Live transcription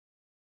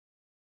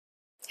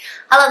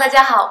Hello， 大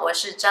家好，我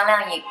是张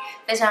靓颖，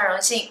非常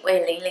荣幸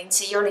为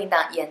007幽灵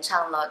党演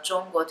唱了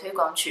中国推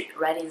广曲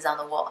《Writings on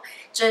the Wall》，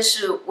这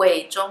是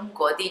为中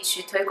国地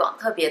区推广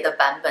特别的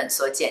版本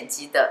所剪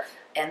辑的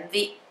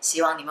MV，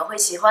 希望你们会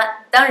喜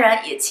欢。当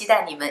然，也期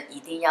待你们一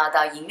定要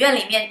到影院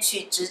里面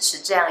去支持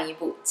这样一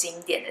部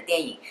经典的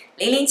电影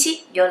《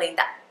007幽灵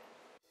党》。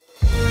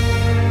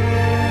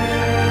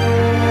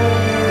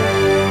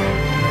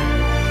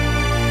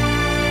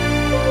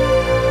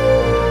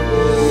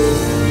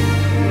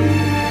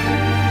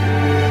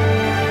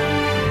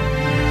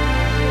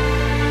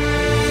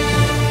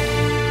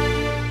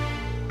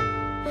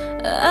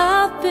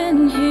I've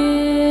been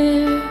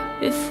here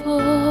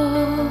before,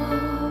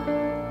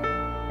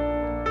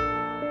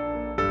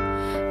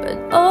 but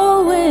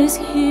always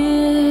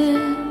hear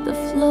the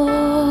floor.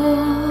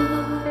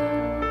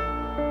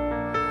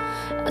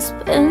 I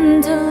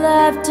spent a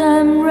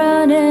lifetime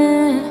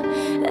running,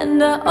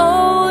 and I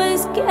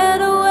always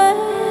get away.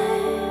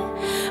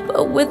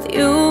 But with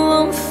you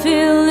I'm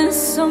feeling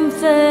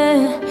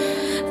something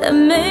that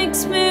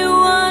makes me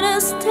wanna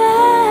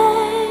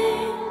stay.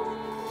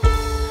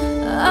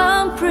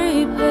 I'm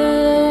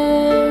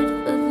prepared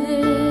for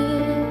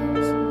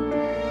this.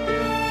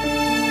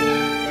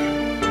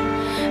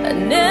 I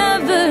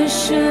never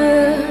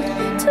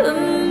should to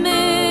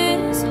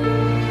miss,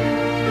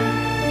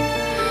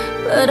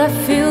 but I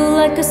feel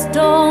like a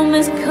storm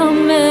is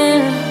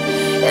coming.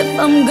 If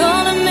I'm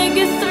gonna make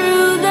it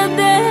through the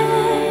day,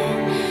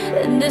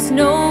 then there's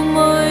no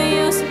more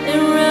use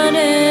in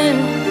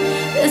running.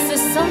 This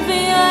is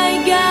something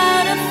I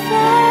gotta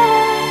face.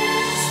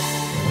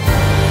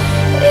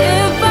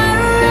 If I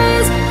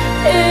risk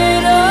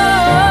it all,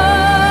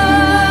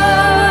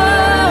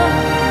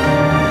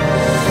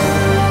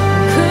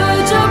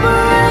 could you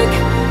break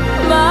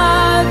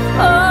my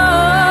fall?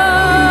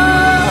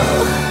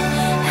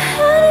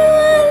 How do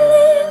I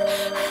live?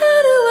 How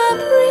do I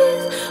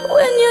breathe?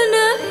 When you're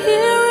not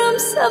here, I'm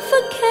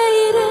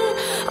suffocating.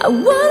 I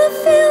wanna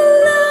feel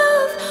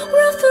love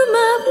run through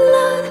my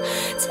blood.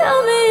 Tell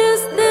me,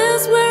 is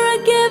this where I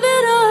give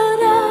it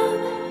all up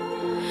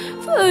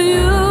for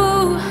you?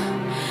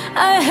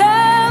 I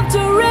have to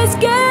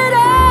risk it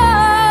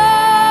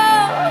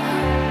all,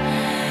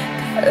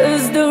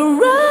 'cause the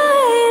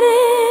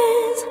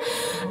writing's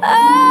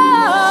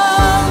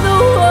on the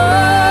wall.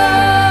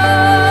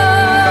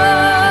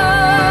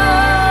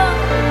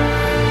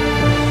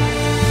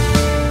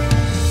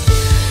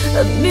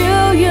 A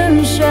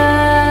million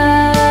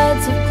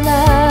shards of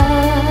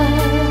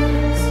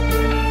glass,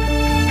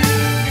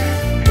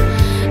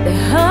 they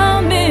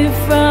harm me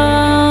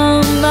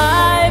from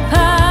my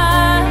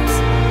past.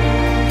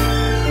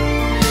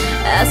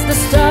 As the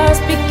stars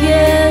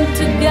begin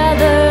to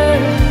gather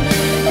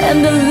and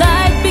the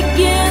light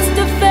begins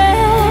to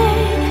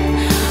fade,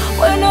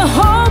 when the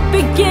hope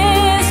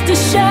begins to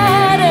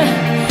shatter,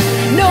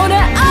 know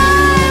that I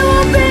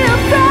won't be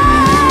afraid.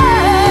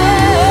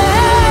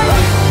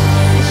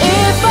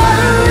 If I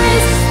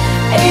risk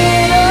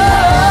it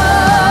all,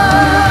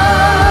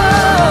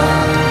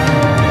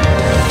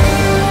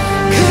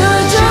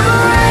 could you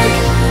break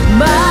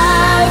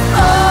my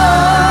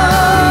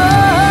fall?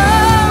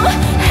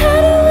 How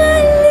do I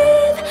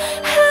live?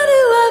 How do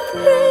I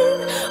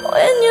breathe?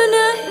 When you're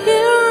not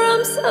here,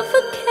 I'm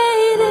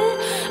suffocating.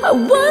 I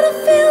wanna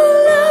feel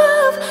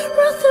love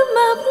run through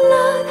my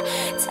blood.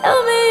 Tell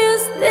me,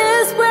 is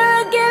this where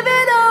I give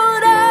it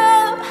all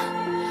up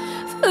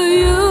for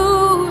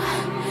you?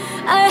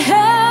 I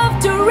have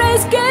to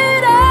risk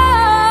it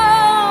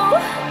all,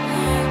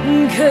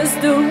 'cause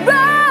the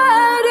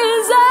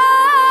writing's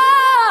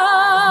on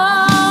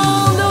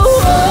the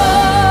wall.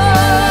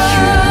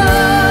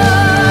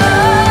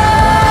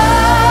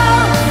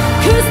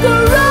 'Cause the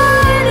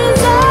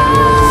writing's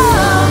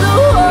on the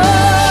wall.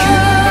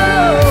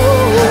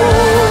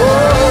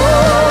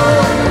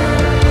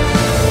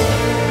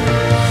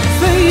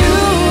 For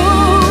you,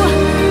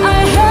 I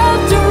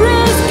have to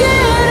risk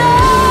it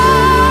all.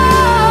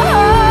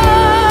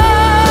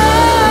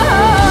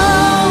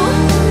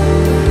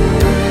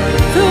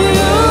 For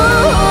you,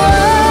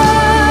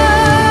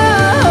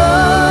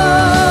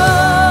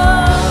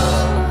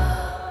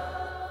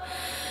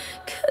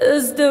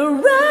 'cause the